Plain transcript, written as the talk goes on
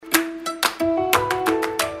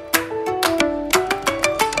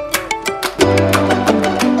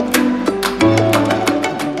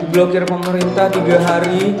diblokir pemerintah 3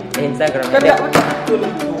 hari. Instagram. Kan nggak betul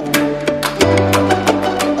itu.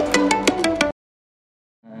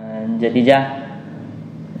 Jadi Jah,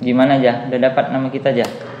 gimana Jah? Udah dapat nama kita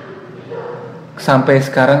Jah? Sampai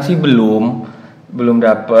sekarang sih belum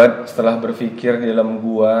dapat. Setelah berpikir di dalam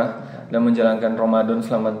gua dan menjalankan Ramadan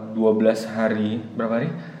selama 12 hari, berapa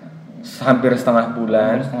hari? Hampir setengah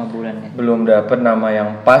bulan. Ya. Belum dapat nama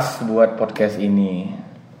yang pas buat podcast ini.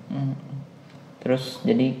 Terus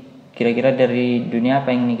jadi kira-kira dari dunia apa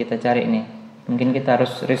yang ini kita cari nih? Mungkin kita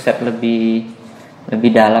harus riset lebih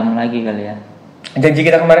dalam lagi kali ya. Janji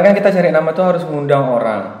kita kemarin kan kita cari nama tuh harus mengundang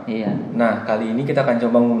orang. Iya. Nah kali ini kita akan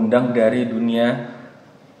coba ngundang dari dunia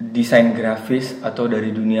desain grafis atau dari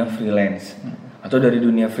dunia freelance atau dari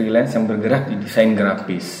dunia freelance yang bergerak di desain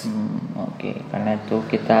grafis. Oke. Karena itu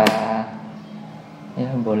kita ya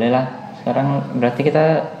bolehlah. Sekarang berarti kita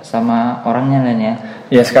sama orangnya Len ya.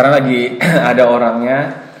 Ya sekarang lagi ada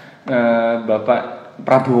orangnya, Bapak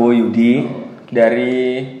Prabowo Yudhi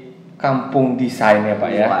dari Kampung Desain ya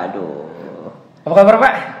Pak ya. Waduh. Apa kabar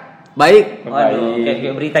Pak? Baik. Waduh,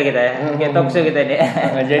 kayak berita kita ya. Kayak talk show kita nih.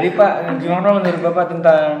 Nah, jadi Pak, gimana menurut Bapak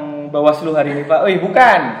tentang Bawaslu hari ini Pak?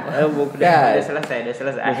 Bukan. Udah selesai. Udah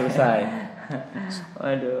selesai.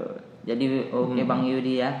 Waduh. Jadi oke Bang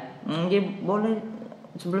Yudi ya. Boleh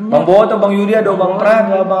sebelumnya. Bang Bowo atau Bang Yudi ada Bang Pra,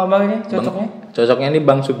 ada abang-abang ini cocoknya? Cocoknya ini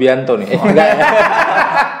Bang Subianto nih. Enggak.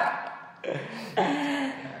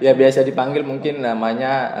 Ya biasa dipanggil mungkin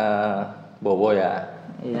namanya Bowo ya.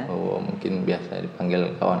 Iya. Bowo mungkin biasa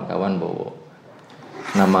dipanggil kawan-kawan Bowo.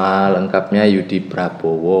 Nama lengkapnya Yudhi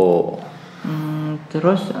Prabowo.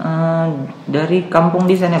 Terus dari kampung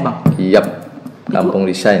desain ya Bang? Yap, kampung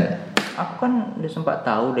desain. Aku kan udah sempat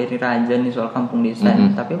tahu dari Raja nih soal kampung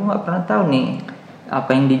desain, tapi aku nggak pernah tahu nih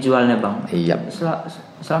apa yang dijualnya Bang. Iya.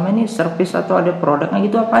 Selama ini service atau ada produknya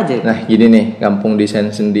gitu apa aja? Nah gini nih, kampung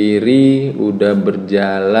desain sendiri udah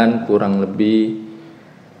berjalan kurang lebih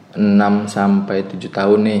 6-7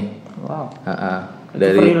 tahun nih. Wow.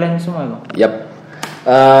 Dari freelance semua Bang? Yap.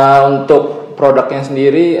 Untuk produknya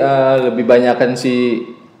sendiri lebih banyakan sih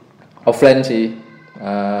offline sih.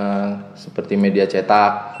 Seperti media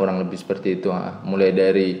cetak, kurang lebih seperti itu. Mulai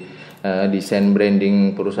dari desain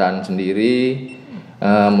branding perusahaan sendiri,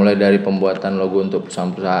 mulai dari pembuatan logo untuk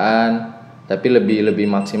perusahaan-perusahaan, tapi lebih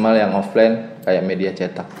maksimal yang offline kayak media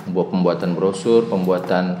cetak, buat pembuatan brosur,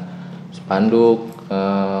 pembuatan spanduk,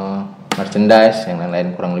 merchandise, yang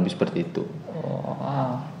lain-lain kurang lebih seperti itu. Oh,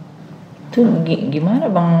 wow. Itu gimana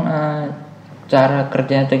Bang cara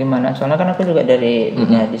kerjanya atau gimana? Soalnya kan aku juga dari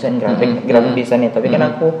dunia desain grafik desain ya, tapi kan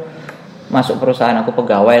aku masuk perusahaan, aku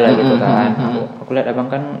pegawai lah gitu kan. Aku lihat Abang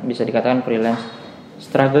kan bisa dikatakan freelance.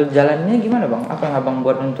 Struggle jalannya gimana Bang? Apa yang Abang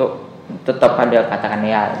buat untuk tetap ada, katakan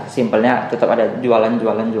ya simpelnya tetap ada jualannya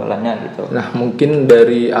gitu? Nah mungkin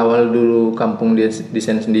dari awal dulu kampung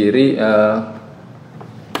desain sendiri,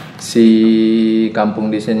 si kampung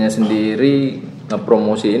desainnya sendiri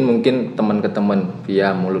ngepromosiin mungkin teman ke teman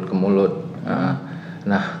via mulut ke mulut.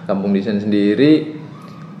 Nah kampung desain sendiri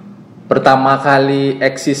pertama kali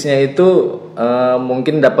eksisnya itu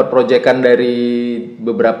mungkin dapat proyekan dari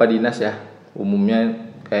beberapa dinas ya.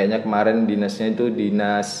 Umumnya kayaknya kemarin dinasnya itu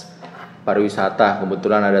dinas pariwisata,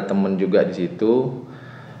 kebetulan ada temen juga di situ.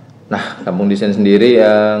 Nah kampung desain sendiri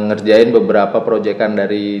ngerjain beberapa proyekan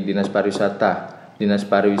dari dinas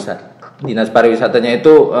pariwisatanya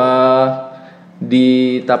itu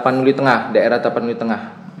di Tapanuli Tengah, daerah Tapanuli Tengah,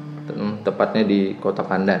 tepatnya di Kota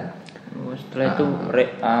Pandan. Setelah itu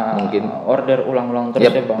mungkin order ulang-ulang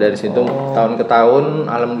terus ya Bang? Dari situ tahun ke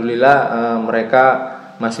tahun alhamdulillah mereka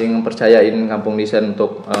masih mempercayain kampung desain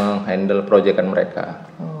untuk handle proyekan mereka.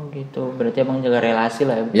 Oh gitu, berarti Abang jaga relasi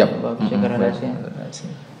lah ya? Yep. Jaga relasi.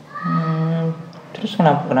 Terus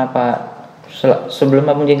kenapa sebelum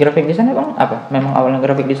Abang jadi graphic design Abang apa? Memang awalnya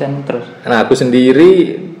graphic design terus? Nah aku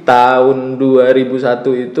sendiri tahun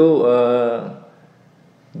 2001 itu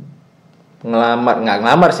nggak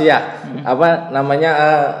ngelamar sih ya,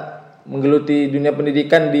 menggeluti dunia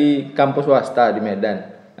pendidikan di kampus swasta di Medan,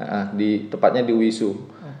 tepatnya di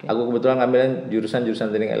UISU. Okay. Aku kebetulan ngambilnya jurusan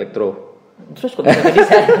teknik elektro. Terus kok bisa ke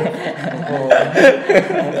desain?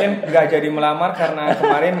 Mungkin nggak jadi melamar karena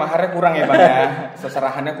kemarin maharnya kurang ya Bang ya,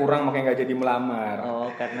 seserahannya kurang makanya nggak jadi melamar. Oh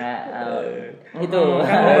karena itu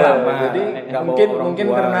kan melamar. Jadi mungkin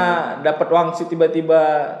karena dapat wangsit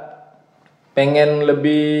tiba-tiba pengen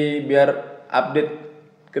lebih biar update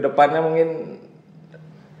ke depannya, mungkin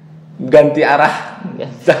ganti arah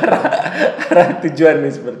tujuan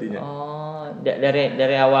nih sepertinya. Oh,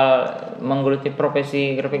 dari awal menggeluti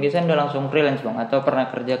profesi graphic design udah langsung freelance Bang atau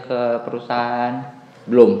pernah kerja ke perusahaan?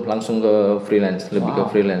 Belum, langsung ke freelance, lebih ke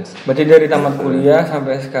freelance. Berarti dari tamat kuliah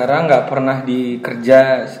sampai sekarang nggak pernah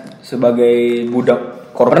dikerja sebagai budak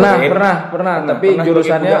corporate? Pernah. Tapi pernah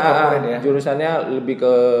jurusannya budak corporate, ya? jurusannya lebih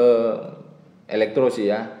ke elektro sih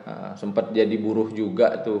ya. Sempat jadi buruh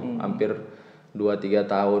juga tuh, hampir 2-3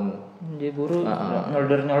 tahun. Dia buruh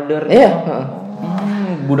nyolder. Iya.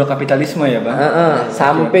 Budak kapitalisme ya, Bang?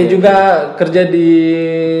 Sampai juga kerja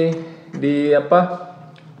di apa?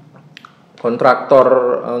 Kontraktor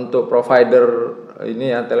untuk provider ini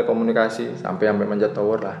ya telekomunikasi sampai manjat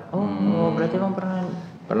tower lah. Oh, berarti Bang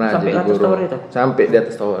pernah jadi sampai atas guru. tower itu? Sampai di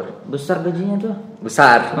atas tower. Besar gajinya tuh?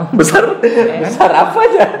 Besar. Besar apa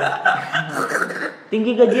aja?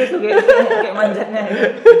 Tinggi gajinya tuh kayak manjatnya.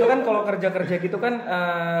 Itu kan kalau kerja gitu kan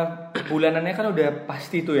bulanannya kan udah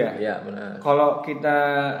pasti tuh ya. Iya, benar. Kalau kita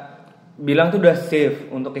bilang tuh udah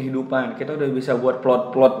safe untuk kehidupan, kita udah bisa buat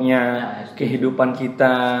plot-plotnya kehidupan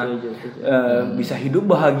kita. Bisa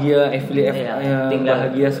hidup bahagia,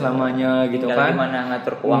 bahagia selamanya gitu tinggal kan. Gimana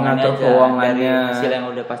ngatur keuangannya dari hasil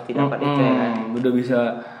yang udah pasti dapat itu ya kan. Udah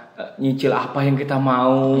bisa nyicil apa yang kita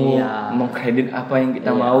mau, mengkredit apa yang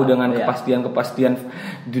kita mau dengan kepastian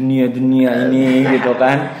dunia ini gitu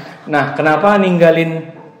kan. Nah, kenapa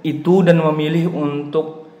ninggalin itu dan memilih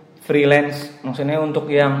untuk freelance? Maksudnya untuk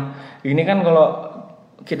yang ini kan kalau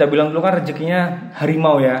kita bilang dulu kan rezekinya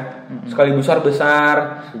harimau ya. Sekali besar,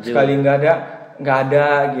 sekali nggak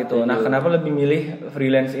ada gitu. Nah, kenapa lebih milih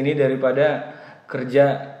freelance ini daripada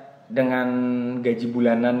kerja dengan gaji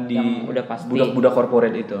bulanan di budak-budak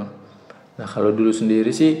corporate itu? Nah, kalau dulu sendiri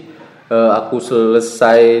sih aku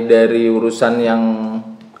selesai dari urusan yang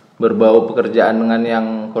berbau pekerjaan dengan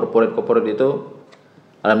yang corporate itu,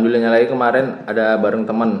 alhamdulillahnya lagi kemarin ada bareng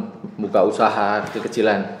teman buka usaha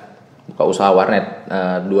kecil-kecilan, buka usaha warnet.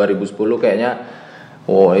 2010 kayaknya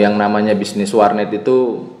yang namanya bisnis warnet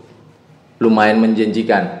itu lumayan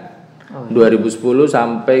menjanjikan. 2010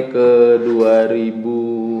 sampai ke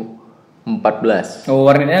 2014. Oh,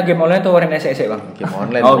 warnetnya game online atau warnet esek Bang? Game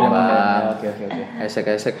online, Bang. Oke.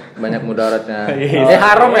 Esek banyak mudaratnya.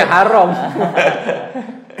 Haram.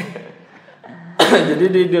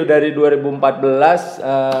 Jadi dari 2014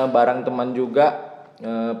 bareng teman juga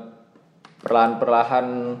perlahan-perlahan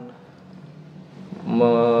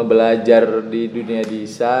belajar di dunia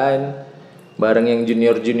desain. Bareng yang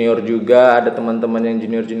junior juga, ada teman-teman yang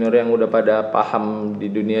junior yang udah pada paham di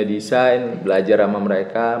dunia desain, belajar sama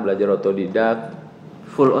mereka, belajar otodidak.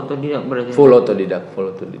 Full otodidak berarti? Full otodidak.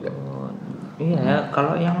 Iya,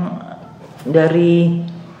 kalau yang dari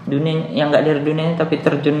dunia, yang nggak dari dunia tapi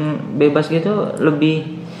terjun bebas gitu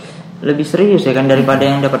lebih serius ya kan daripada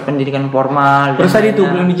yang dapat pendidikan formal. Terus tadi tuh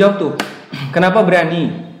belum dijawab tuh, kenapa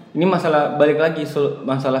berani? Ini masalah balik lagi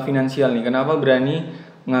masalah finansial nih, kenapa berani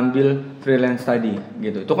ngambil freelance tadi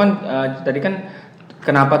gitu? Itu kan tadi kan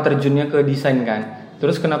kenapa terjunnya ke desain kan,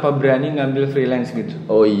 terus kenapa berani ngambil freelance gitu?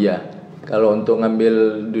 Oh iya, kalau untuk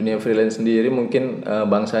ngambil dunia freelance sendiri mungkin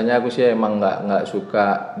bangsanya aku sih emang nggak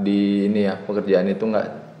suka di ini ya, pekerjaan itu nggak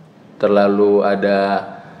terlalu ada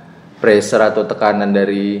pressure atau tekanan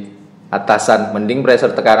dari atasan. Mending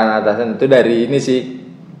pressure tekanan atasan itu dari ini sih,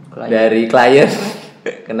 dari klien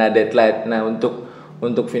kena deadline. Nah,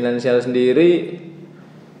 untuk finansial sendiri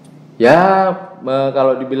ya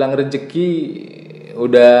kalau dibilang rezeki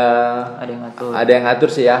udah ada yang ngatur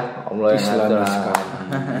sih ya, Allah yang ngatur.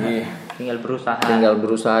 Tinggal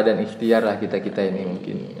berusaha dan ikhtiar lah kita ini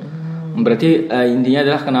mungkin. Berarti intinya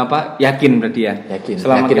adalah kenapa yakin berarti ya? Yakin.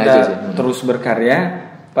 Selama yakin kita aja terus berkarya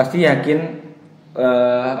pasti yakin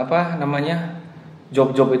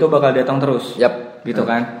job itu bakal datang terus. Yap. Gitu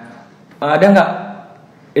kan? Ada nggak?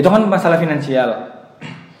 Itu kan masalah finansial.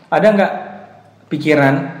 Ada nggak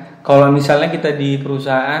pikiran kalau misalnya kita di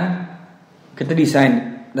perusahaan kita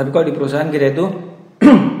desain, tapi kalau di perusahaan kita itu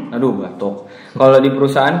aduh batuk. Kalau di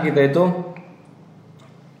perusahaan kita itu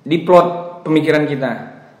diplot pemikiran kita,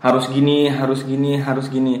 harus gini.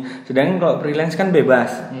 Sedangkan kalau freelance kan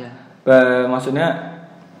bebas. Maksudnya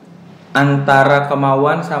antara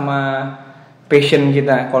kemauan sama passion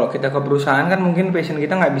kita. Kalau kita ke perusahaan kan mungkin passion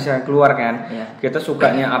kita nggak bisa keluar kan. Kita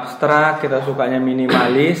sukanya abstrak, kita sukanya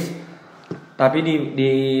minimalis. Tapi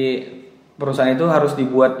di perusahaan itu harus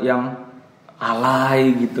dibuat yang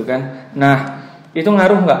alay gitu kan. Nah, itu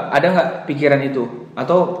ngaruh nggak? Ada nggak pikiran itu?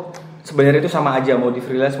 Atau sebenarnya itu sama aja mau di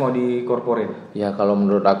freelance mau di corporate? Ya kalau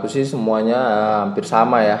menurut aku sih semuanya hampir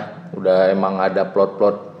sama ya. Udah emang ada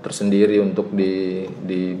plot-plot tersendiri untuk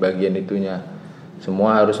di bagian itunya.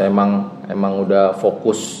 Semua harus emang udah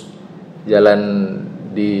fokus jalan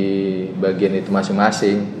di bagian itu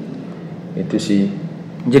masing-masing. Itu sih.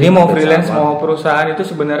 Jadi mau freelance mau perusahaan itu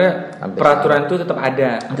sebenarnya peraturan itu tetap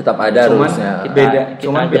ada. Cuman rulesnya.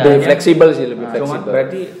 Cuman lebih fleksibel sih, lebih Cuman fleksibel.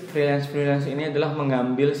 berarti freelance ini adalah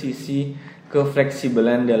mengambil sisi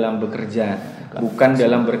kefleksibelan dalam bekerja, bukan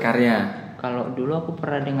dalam berkarya. Kalau dulu aku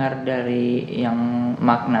pernah dengar dari yang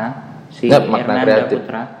makna makna Hernanda kreatif.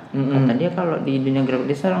 Putra, kata dia kalau di dunia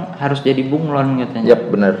grafik desain harus jadi bunglon katanya.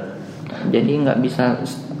 Yap, benar. Jadi nggak bisa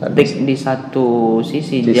stick di satu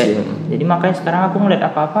sisi. Jadi makanya sekarang aku ngeliat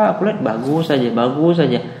apa-apa, aku lihat bagus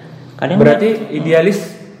aja. Kadang berarti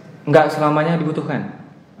idealis nggak selamanya dibutuhkan.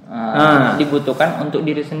 Dibutuhkan untuk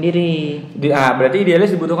diri sendiri. Berarti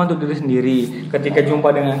idealis dibutuhkan untuk diri sendiri. Ketika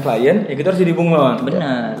jumpa dengan klien, ya kita harus jadi bunglon.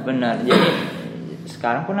 Benar. Jadi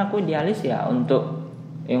sekarang pun aku idealis ya untuk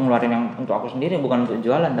yang ngeluarin yang untuk aku sendiri, bukan untuk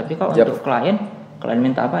jualan. Tapi kalau untuk klien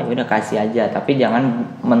minta apa ya udah kasih aja. Tapi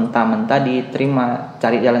jangan mentah-mentah diterima,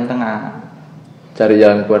 cari jalan tengah. Cari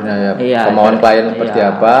jalan keluarnya ya. Kemauan klien seperti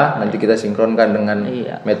apa, nanti kita sinkronkan dengan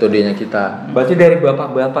metodenya kita. Berarti dari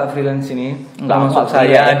bapak-bapak freelance ini, termasuk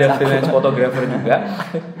saya ada freelance fotografer juga.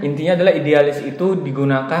 Intinya adalah idealis itu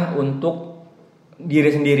digunakan untuk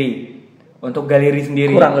diri sendiri, untuk galeri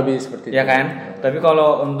sendiri. Kurang lebih seperti itu. Ya kan? Tapi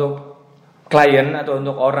kalau untuk klien atau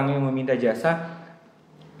untuk orang yang meminta jasa,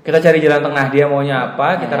 kita cari jalan tengah, dia maunya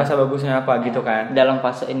apa, kita rasa bagusnya apa gitu kan. Dalam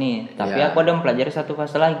fase ini, tapi aku ada mempelajari satu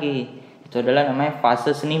fase lagi. Itu adalah namanya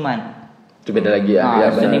fase seniman. Itu beda lagi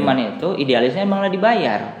ya. Seniman itu idealisnya emang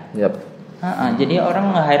dibayar. Yap. Jadi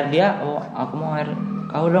orang nge-hire dia, aku mau hire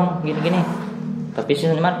kau dong gini-gini. Tapi si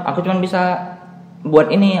seniman, aku cuma bisa buat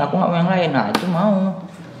ini, aku nggak mau yang lain. Nah itu mau.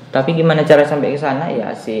 Tapi gimana cara sampai ke sana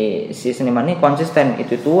ya si seniman ini konsisten.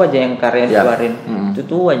 Itu aja yang karya dikeluarin.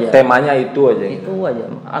 Itu aja. Temanya itu aja. Itu aja.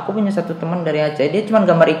 Aku punya satu teman dari Aceh, dia cuma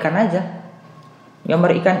gambar ikan aja.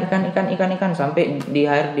 Gambar ikan sampai di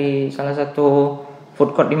hire di salah satu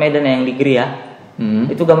food court di Medan yang di Gria.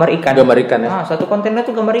 Itu gambar ikan ya. Satu kontainer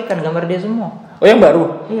itu gambar ikan, gambar dia semua. Oh yang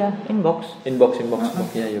baru? Iya, inbox.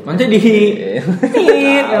 Iya. Nanti di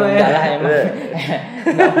Enggak lah emang.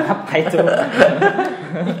 Apa itu?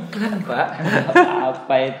 Iklan Pak.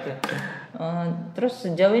 Apa itu? Terus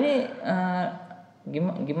sejauh ini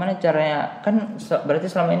gimana caranya, kan berarti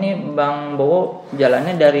selama ini Bang Bowo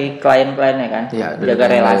jalannya dari klien-kliennya kan, jaga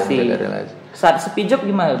relasi. Saat sepi job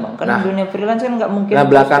gimana Bang? Karena dunia freelance kan nggak mungkin. Nah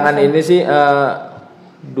belakangan ini sih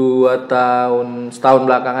setahun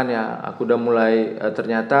belakangan ya, aku udah mulai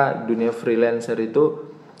ternyata dunia freelancer itu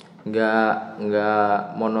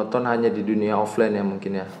nggak monoton hanya di dunia offline ya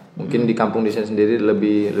mungkin ya. Mungkin di kampung desain sendiri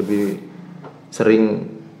lebih sering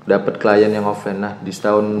dapat klien yang offline. Nah di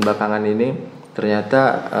setahun belakangan ini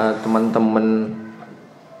ternyata teman-teman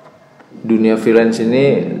dunia freelance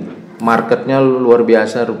ini marketnya luar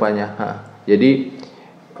biasa rupanya. Jadi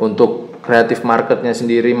untuk kreatif marketnya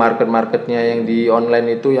sendiri, marketnya yang di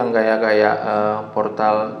online itu yang kayak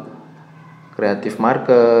portal kreatif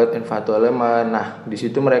market, Envato Elemen. Nah di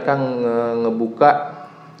situ mereka ngebuka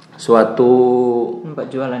suatu tempat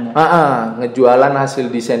jualan ya. Ngejualan hasil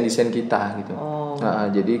desain kita gitu.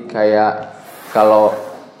 Jadi kayak kalau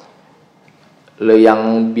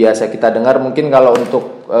yang biasa kita dengar mungkin kalau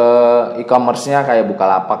untuk e-commerce-nya kayak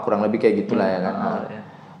Bukalapak kurang lebih kayak gitulah ya kan.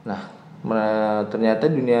 Nah, ternyata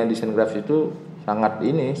dunia desain grafis itu sangat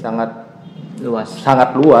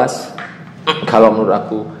luas kalau menurut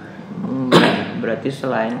aku. Berarti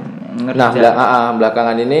selain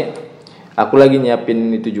belakangan ini aku lagi nyiapin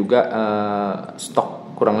itu juga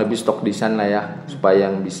kurang lebih stok desain lah ya supaya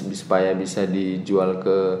bisa dijual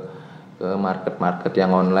ke market yang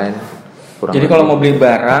online. Jadi kalau mau beli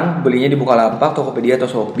barang, belinya di Bukalapak, Tokopedia atau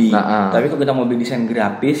Shopee. Tapi kalau kita mau beli desain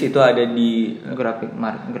grafis itu ada di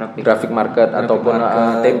grafik market ataupun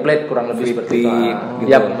template kurang lebih seperti itu.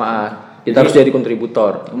 Kita harus jadi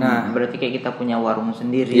kontributor. Nah, berarti kayak kita punya warung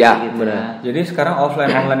sendiri gitu. Jadi sekarang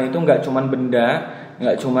online itu nggak cuman benda,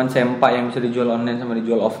 nggak cuman sempak yang bisa dijual online sama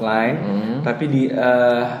dijual offline, tapi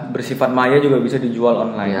bersifat maya juga bisa dijual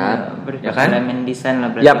online. Ya kan? Elemen desain lah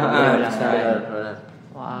berarti.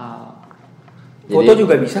 Wow. Foto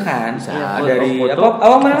juga bisa kan? Bisa. Dari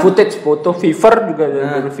footage, foto Fiverr juga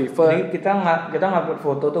dari Fiverr. Jadi kita ngupload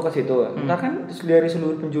foto tuh ke situ. Ntar kan dari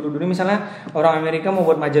seluruh penjuru dunia, misalnya orang Amerika mau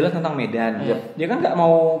buat majalah tentang Medan, dia kan nggak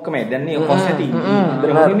mau ke Medan nih, costnya tinggi.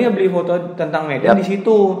 Dan dia beli foto tentang Medan di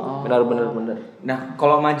situ. Benar. Nah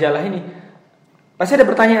kalau majalah ini pasti ada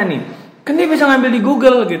pertanyaan nih. Kan dia bisa ngambil di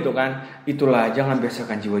Google gitu kan. Itulah, jangan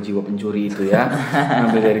biasakan jiwa-jiwa pencuri itu ya.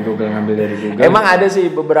 ngambil dari Google. Emang ada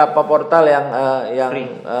sih beberapa portal yang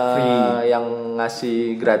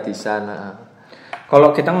ngasih gratisan.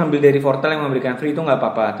 Kalau kita ngambil dari portal yang memberikan free itu nggak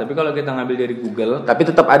apa-apa. Tapi kalau kita ngambil dari Google, tapi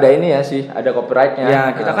tetap ada ini ya sih, ada copyrightnya.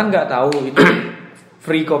 Ya kita kan nggak tahu itu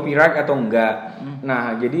free copyright atau enggak.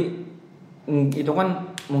 Nah, jadi itu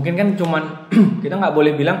kan mungkin kan cuman kita nggak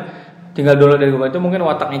boleh bilang tinggal download dari Google, itu mungkin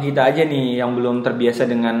wataknya kita aja nih yang belum terbiasa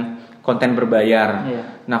dengan konten berbayar.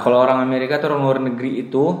 Nah, kalau orang Amerika atau orang luar negeri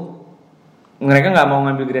itu mereka nggak mau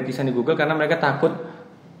ngambil gratisan di Google karena mereka takut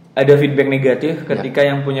ada feedback negatif ketika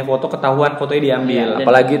yang punya foto ketahuan fotonya diambil.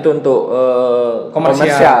 Apalagi itu untuk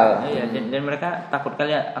komersial. Iya, dan mereka takut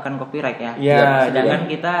kali akan copyright ya.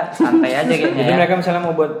 Sedangkan kita santai aja kayaknya. Jadi mereka misalnya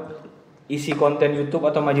mau buat isi konten YouTube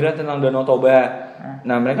atau majalah tentang Danau Toba.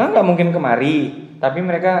 Nah, mereka nggak mungkin kemari, tapi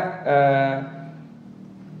mereka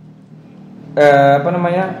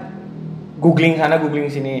googling sana,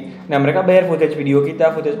 googling sini. Nah, mereka bayar footage video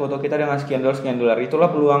kita, footage foto kita dengan sekian dolar.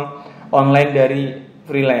 Itulah peluang online dari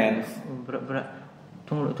freelance.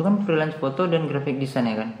 Tunggu, itu kan freelance foto dan graphic design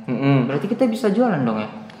ya kan? Berarti kita bisa jualan dong ya?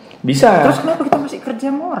 Bisa. Terus kenapa kita masih kerja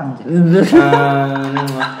sama orang?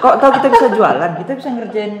 Kok tahu kita bisa jualan? Kita bisa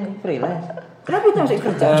ngerjain freelance. Kenapa kita masih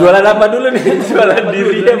kerja? Jualan apa dulu nih? Jualan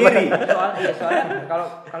diri. Soalnya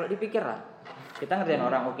kalau dipikir lah, kita ngerjain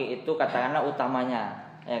orang, oke, itu katakanlah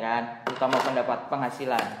utamanya, ya kan? Utama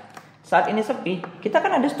penghasilan. Saat ini sepi, kita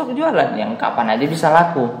kan ada stok jualan yang kapan aja bisa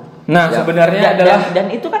laku. Nah, sebenarnya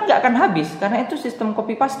dan itu kan nggak akan habis karena itu sistem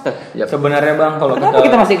copy paste. Sebenarnya Bang, kalau kenapa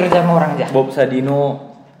kita masih kerja sama orang aja? Bob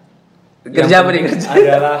Sadino kerja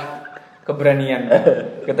adalah keberanian.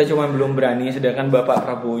 Kita cuma belum berani, sedangkan Bapak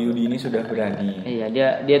Prabowo Yudhi ini sudah berani.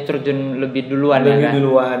 Iya, dia terjun lebih duluan.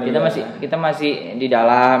 Kita masih di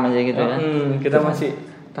dalam aja gitu kan. Kita masih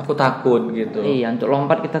takut gitu. Iya, untuk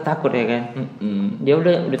lompat kita takut ya kan. Dia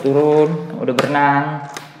udah turun, udah berenang.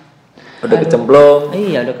 Udah kecemplung.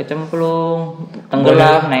 Iya, udah kecemplung.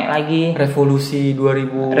 Tenggelam, naik lagi. Revolusi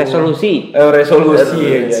 2000. Resolusi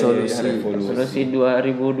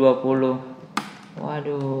 2020.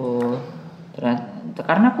 Waduh. Ternyata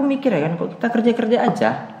karena aku mikir ya kan, kok kita kerja aja.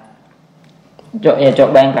 Coba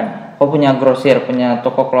bayangkan, kau punya grosir, punya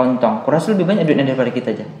toko kelontong, kurasa lebih banyak duitnya daripada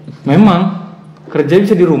kita aja. Memang kerja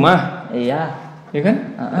bisa di rumah. Iya. Ya kan?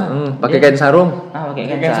 Pakai kain sarung.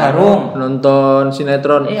 Pakai kain sarung. Nonton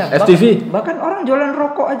sinetron, FTV. Bahkan orang jualan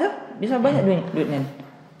rokok aja bisa banyak duitnya.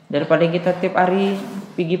 Daripada kita tiap hari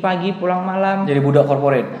pergi pagi pulang malam. Jadi budak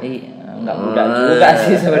korporat. Iya, enggak budak juga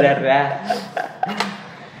sih sebenarnya.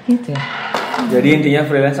 Gitu. Jadi intinya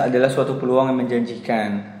freelance adalah suatu peluang yang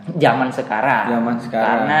menjanjikan. Zaman sekarang.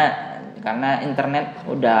 Karena internet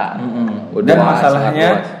udah. Dan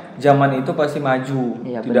masalahnya zaman itu pasti maju,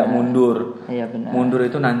 tidak mundur. Iya benar. Mundur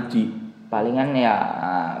itu nanti. Palingan ya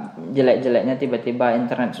jelek-jeleknya tiba-tiba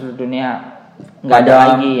internet seluruh dunia nggak ada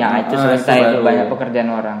lagi, ya itu selesai, itu banyak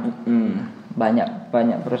pekerjaan orang.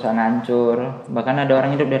 Banyak perusahaan hancur, bahkan ada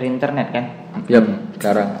orang hidup dari internet kan.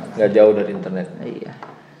 Sekarang nggak jauh dari internet. Iya.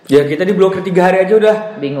 Ya kita diblokir 3 hari aja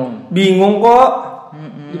udah bingung kok.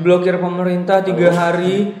 Diblokir pemerintah 3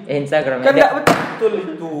 hari. Instagram kan nggak betul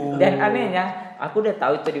itu. Dan anehnya, aku udah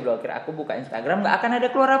tahu itu diblokir. Aku buka Instagram nggak akan ada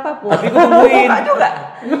keluar apapun. Tapi gue tungguin. Buka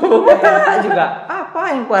juga.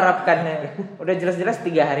 Apa yang kuharapkannya? Udah jelas-jelas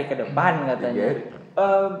 3 hari ke depan katanya.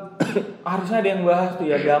 Harusnya ada yang bahas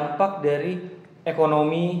tuh ya, dampak dari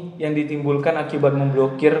ekonomi yang ditimbulkan akibat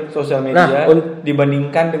memblokir sosial media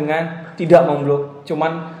dibandingkan dengan tidak memblok,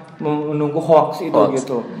 cuman menunggu hoax itu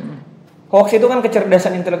gitu. Hoax itu kan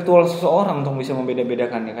kecerdasan intelektual seseorang untuk bisa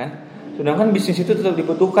membeda-bedakan ya kan. Sedangkan bisnis itu tetap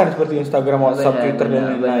dibutuhkan seperti Instagram, WhatsApp, Twitter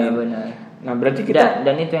dan lain-lain. Nah, berarti kita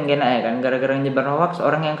dan itu yang enak ya kan, gara-gara nyebar hoax,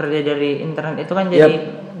 orang yang kerja dari internet itu kan jadi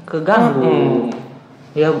keganggu.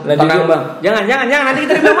 Ya, Bang. Jangan nanti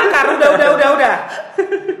kita dibilang makar. Udah.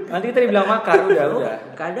 Nanti kita dibilang makar, udah.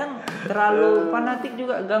 Kadang terlalu fanatik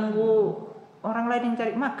juga ganggu orang lain yang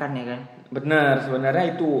cari makan ya kan. Benar,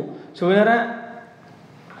 sebenarnya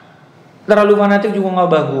terlalu fanatik juga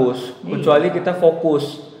nggak bagus. Kecuali kita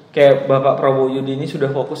fokus. Kayak Bapak Prabowo Yudhi ini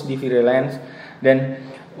sudah fokus di freelance dan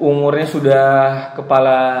umurnya sudah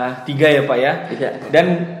kepala 3 ya Pak ya. Dan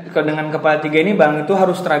dengan kepala 3 ini Bang itu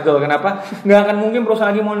harus struggle. Kenapa? Nggak akan mungkin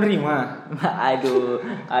perusahaan lagi mau nerima. Aduh,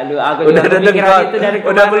 aku udah pikiran itu dari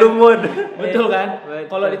kemarin. Udah berumur. Betul kan?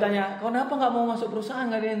 Kalau ditanya, kenapa nggak mau masuk perusahaan,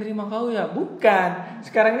 nggak ada yang nerima kau ya? Bukan.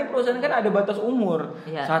 Sekarang ini perusahaan kan ada batas umur.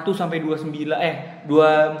 1 sampai 29,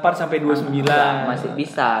 24 sampai 29. Masih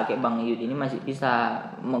bisa, kayak Bang Yud ini masih bisa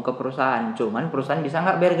mau ke perusahaan. Cuman perusahaan bisa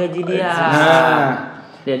nggak bayar gaji dia.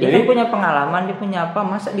 Jadi dia punya pengalaman, dia punya apa,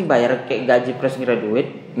 masa dibayar kayak gaji fresh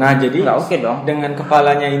graduate? Nah, jadi nggak oke dong. Dengan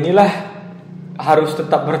kepalanya inilah harus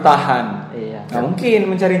tetap bertahan. Nggak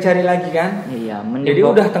mungkin mencari-cari lagi kan? Jadi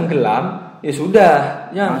udah tenggelam, ya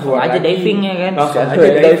sudah, jangan langsung aja lagi. Diving ya kan? Langsung aja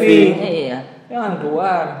diving. Jangan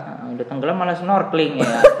keluar. Udah tenggelam malah snorkeling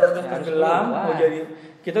ya. Udah tenggelam, mau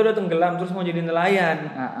kita udah tenggelam terus mau jadi nelayan.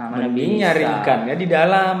 Mana Mending bisa. nyari ikannya di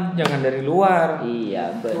dalam, jangan dari luar.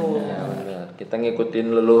 Iya benar. Kita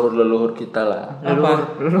ngikutin leluhur kita lah.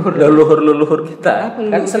 Leluhur kita.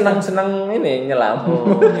 Kan senang-senang ini nyelam.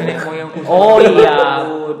 nenek moyang Oh iya,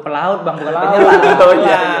 pelaut Bang, bukan penyelam. Oh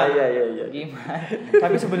iya. Gimana?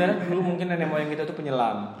 Tapi sebenarnya dulu mungkin nenek moyang kita tuh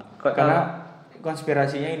penyelam. Karena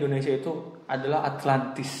konspirasinya Indonesia itu adalah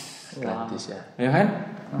Atlantis. Atlantis ya. Ya kan?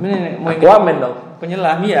 Ini nenek moyang Aquaman dong.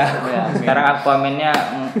 penyelam ya. Sekarang Aquaman-nya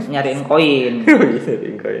nyariin koin.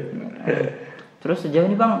 Terus sejauh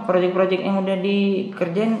ini Bang, proyek-proyek yang udah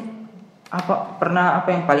dikerjain apa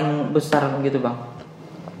yang paling besar gitu Bang?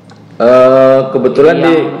 Kebetulan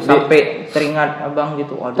yang sampai teringat Abang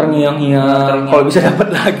gitu. Terngiang-ngiang. Kalau bisa dapat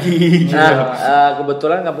lagi. Nah,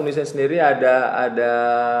 kebetulan Kampung Desain sendiri ada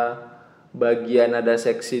bagian, ada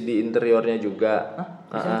seksi di interiornya juga.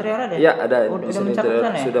 Desain interior ada? Iya, ada. Udah desain mencakup interior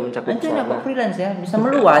sana ya? sudah mencakup Nanti sana. kok freelance ya, bisa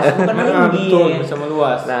meluas bukan meninggi. Betul, bisa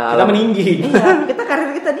meluas. Nah, Kita meninggi. Iya, kita karir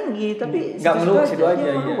kita tinggi tapi Enggak meluas itu aja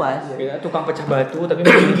iya, meluas. Kayak tukang pecah batu tapi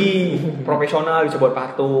meninggi. Profesional bisa buat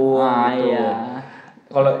patung gitu. Iya.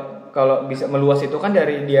 Kalau bisa meluas itu kan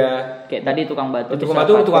dari dia Kayak tadi tukang batu. tukang bisa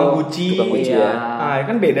batu, patung. tukang guci. Iya. Ah,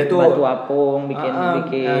 kan beda tuh. Batu apung bikin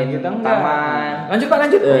kita enggak. taman. Lanjut Pak,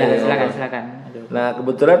 lanjut. Ya, silakan. Aduh. Nah,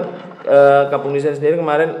 kebetulan Kampung Desain sendiri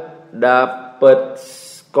kemarin dapat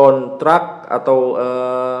kontrak atau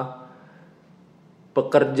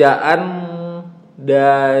pekerjaan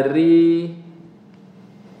dari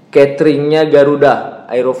cateringnya Garuda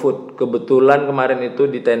Aerofood. Kebetulan kemarin itu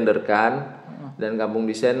ditenderkan dan Kampung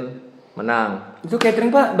Desain menang. Itu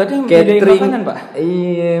catering Pak, berarti nyediain makanan Pak?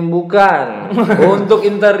 Iya, bukan. Untuk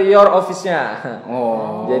interior office-nya.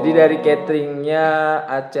 Oh. Jadi dari cateringnya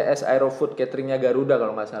ACS Aerofood, cateringnya Garuda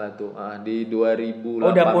kalau nggak salah tuh. Di 2018.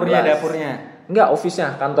 Oh, dapurnya. Enggak,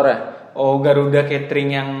 office-nya, kantornya. Oh, Garuda Catering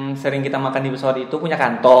yang sering kita makan di pesawat itu punya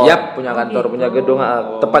kantor. Yap, punya kantor, punya gedung.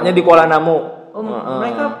 Tepatnya di Kuala Namu.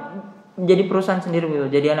 Mereka jadi perusahaan sendiri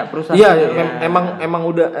gitu, jadi anak perusahaan. Iya, sendiri.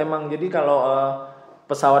 emang jadi kalau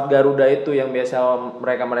pesawat Garuda itu yang biasa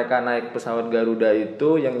mereka naik pesawat Garuda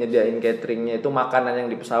itu yang nyediain cateringnya itu makanan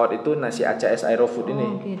yang di pesawat itu nasi ACS Aerofood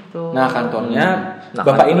ini. Gitu. Nah, kantornya Nah,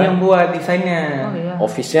 Bapak ini kantornya- yang buat desainnya. Oh iya.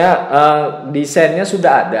 Office-nya desainnya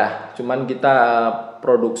sudah ada, cuman kita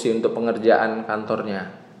produksi untuk pengerjaan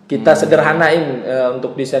kantornya. Kita sederhanain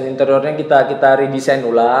untuk desain interiornya kita redesign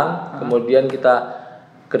ulang, kemudian kita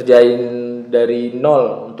kerjain dari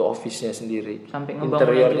nol untuk office-nya sendiri. Sampai ngebangunnya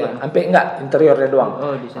interiornya, juga? sampai enggak interiornya doang.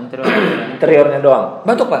 Oh, di interior. Interiornya doang.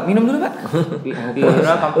 Batuk Pak, minum dulu Pak.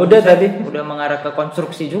 Kira Kampung Udah Desain tadi. udah mengarah ke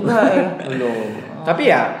konstruksi juga ya. Belum. Tapi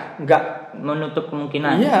ya enggak. Menutup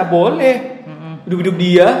kemungkinan. Iya, boleh. Hidup-hidup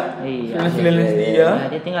dia. Iya. Freelance dia. Nah,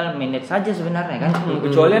 dia tinggal manage saja sebenarnya kan.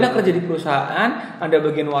 Kecuali Anda kerja di perusahaan, Anda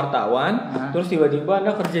bagian wartawan, terus tiba-tiba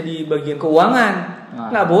Anda kerja di bagian keuangan.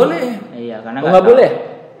 Nggak boleh. Iya, karena Nggak boleh.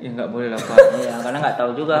 Ya nggak boleh lah Pak. Iya, karena nggak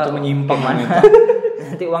tahu juga. Itu menyimpang kemana. namanya.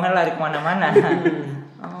 Nanti uangnya lari kemana-mana.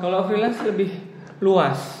 Kalau freelance lebih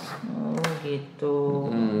luas. Oh gitu.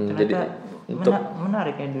 jadi Ternyata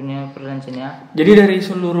menarik ya dunia freelance ini ya. Jadi dari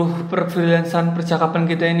seluruh perfreelancean percakapan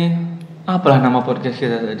kita ini, apalah nama podcast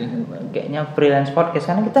kita tadi? Kayaknya freelance podcast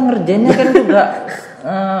karena kita ngerjainnya kan juga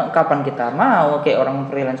kapan kita mau kayak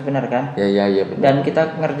orang freelance bener kan. Iya benar. Dan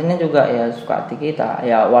kita ngerjainnya juga ya suka hati kita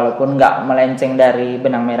ya walaupun nggak melenceng dari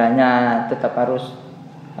benang merahnya tetap harus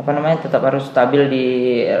tetap harus stabil di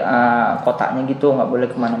kotaknya gitu nggak boleh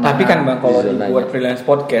kemana-mana. Tapi kan Bang kalau Bisa dibuat freelance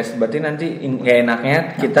podcast berarti nanti nggak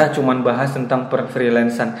enaknya kita cuman bahas tentang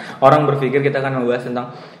perfreelancean. Orang berpikir kita akan membahas tentang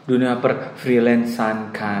dunia perfreelancean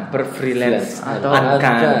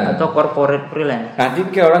atau corporate freelance. Nanti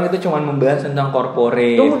kayak orang itu cuma membahas tentang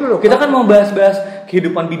corporate. Tunggu dulu, Kita kan mau bahas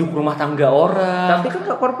kehidupan biduk rumah tangga orang. Tapi kan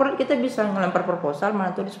ke corporate kita bisa ngelempar proposal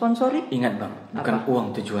mana tuh disponsori. Ingat Bang, bukan uang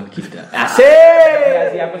tujuan kita. Asik. Ya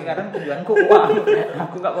sih aku sekarang tujuanku uang.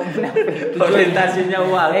 Aku nggak mau munafik. Orientasinya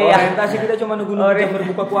uang. Iya. Orientasi kita cuma nunggu jam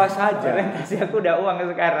berbuka puasa aja. Orientasi aku udah uang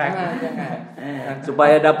sekarang.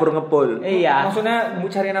 Supaya dapur ngepul. Iya. Maksudnya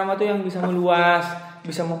cari nama tuh yang bisa meluas,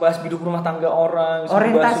 bisa membahas biduk rumah tangga orang, bisa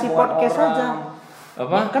Orientasi membahas hubungan podcast orang. aja.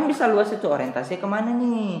 Apa? Kan bisa luas itu orientasi kemana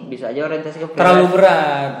nih? Bisa aja orientasi ke Terlalu freelance.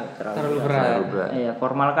 berat. Terlalu berat. Iya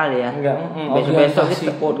formal kali ya. Enggak, Besok-besok orientasi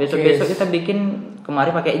podcast. besok kita bikin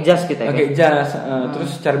kemari pakai jas kita. Pakai jas,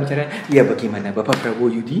 terus cara bicaranya, ya bagaimana Bapak Prabowo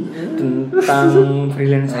Yudhi tentang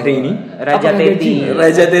freelance hari ini? Raja Apa Teti.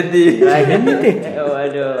 Raja Teti.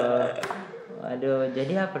 Waduh,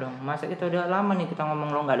 jadi apa dong? Masa kita udah lama nih kita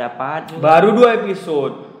ngomong lo nggak dapat. Baru 2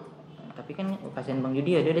 episode. tapi kan kasihan Bang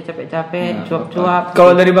Yudhi ya, dia udah capek-capek cuap-cuap.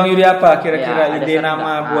 Kalau dari Bang Yudhi apa kira-kira Ya, ada ide saran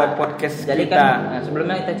nama nggak? buat podcast Jadi kita? kan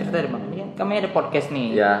sebelumnya kita cerita deh Bang, ini kan kami ada podcast nih.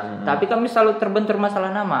 Ya. Tapi kami selalu terbentur masalah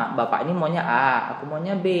nama. Bapak ini maunya A, aku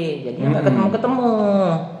maunya B. Jadi nggak ketemu-ketemu.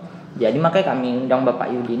 Jadi makanya kami undang Bapak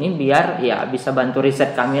Yudhi ini biar ya bisa bantu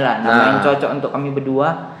riset kami lah. Nama yang cocok untuk kami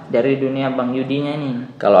berdua dari dunia Bang Yudhinya nih.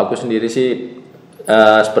 Kalau aku sendiri sih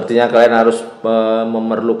sepertinya kalian harus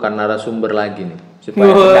memerlukan narasumber lagi nih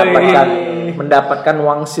supaya mendapatkan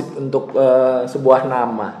wangsit untuk sebuah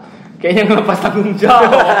nama. Kayaknya ngelepas tanggung jawab.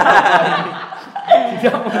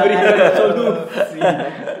 Tidak memberikan solusi.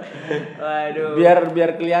 Waduh.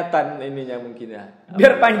 Biar kelihatan ininya mungkin ya.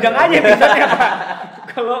 Biar panjang aja episode-nya, Pak.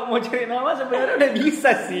 Kalau mau cari nama sebenarnya udah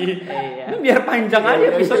bisa sih. Iya. Ini biar panjang aja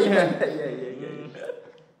episode-nya.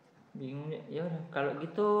 Bingung ya udah kalau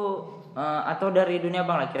gitu atau dari dunia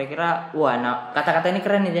Bang lah kira-kira kata-kata ini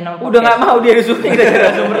keren nih jadi nama Udah podcast. nggak mau dia disuruh kita cari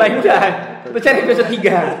narasumber lain dah. Kita cari episode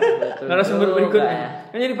 3. Narasumber juga berikutnya. ya.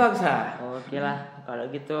 Kan jadi paksa. Oke lah kalau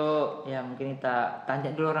gitu ya mungkin kita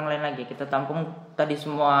tanya dulu orang lain lagi, kita tampung tadi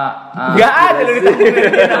semua Nggak ada loh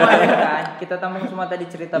ditanya namanya. kan kita tampung semua tadi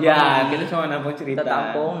cerita Ya, Bang. kita cuma nampung cerita. Kita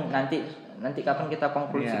tampung nanti kapan kita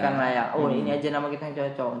konklusikan lah ya. Oh ini aja nama kita yang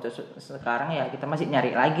cocok untuk sekarang ya kita masih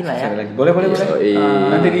nyari lagi lah ya. Boleh.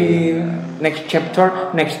 Nanti di next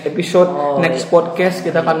chapter, next episode, next podcast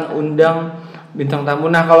kita akan undang bintang tamu.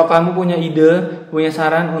 Nah, kalau kamu punya ide, punya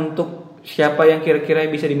saran untuk siapa yang kira-kira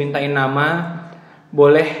bisa dimintain nama,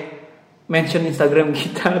 boleh mention Instagram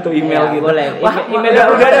kita atau email Ya, kita. boleh. Wah, Email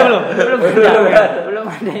udah ada belum? belum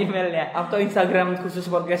ada emailnya. Atau Instagram khusus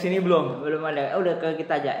podcast ini belum? Belum ada. Udah ke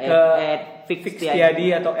kita aja. Fix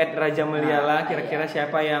Tiadi atau @Raja Meliala. Kira-kira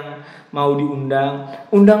siapa yang mau diundang?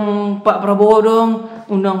 Undang Pak Prabowo dong,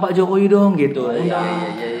 undang Pak Jokowi dong gitu.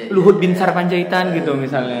 Luhut Binsar Panjaitan gitu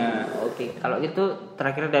misalnya. Oke, kalau gitu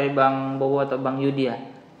terakhir dari Bang Bowo atau Bang Yudhi ya.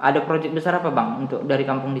 Ada proyek besar apa Bang untuk dari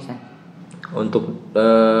Kampung Desain? Untuk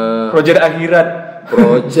Project akhirat.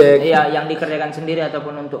 project Iya, yang dikerjakan sendiri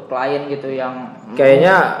ataupun untuk klien gitu yang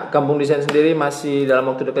kayaknya Kampung Desain sendiri masih dalam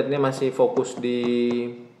waktu dekat ini masih fokus di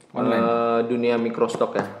dunia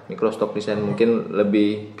mikrostok ya, mikrostok desain mungkin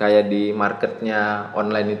lebih kayak di marketnya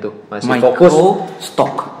online itu masih fokus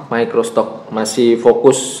mikrostok masih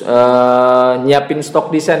fokus nyiapin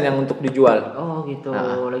stok desain yang untuk dijual. Oh gitu,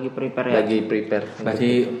 lagi prepare ya.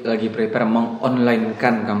 Berarti Lagi prepare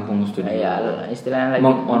mengonline-kan Kampung Studio. Iya, istilahnya lagi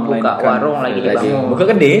Meng-online buka kan. warung lagi dibangun. Buka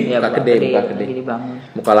gede? Iya, Buka buka gede. lagi dibangun.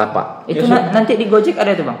 Bukalapak. Itu nanti di Gojek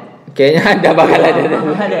ada tuh Bang? Kayaknya ada bakal ada.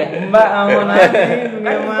 Ada. Mbak mau nanti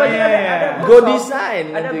Kan Gojek ada Go Design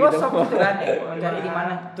ada nanti gosok gitu. gitu kan. Cari di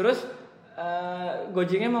mana? Terus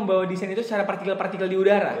Gojeknya membawa desain itu secara partikel-partikel di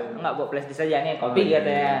udara. Enggak bawa flash disk aja nih, kopi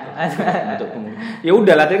katanya. Ya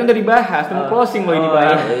udah lah, tadi kan udah dibahas, mau closing loh ini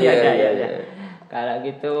bahas. Iya. Kalau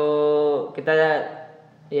gitu kita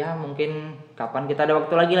ya mungkin kapan kita ada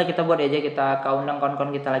waktu lagi lah kita buat aja, kita undang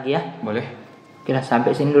kawan-kawan kita lagi ya. Boleh. Kita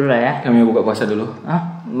sampai sini dulu lah ya. Kami buka puasa dulu.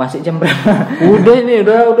 Masih jam berapa? Udah ini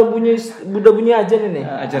udah bunyi azan ini.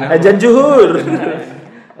 Azan zuhur.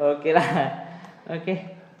 Oke lah.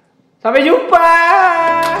 Oke. Sampai jumpa.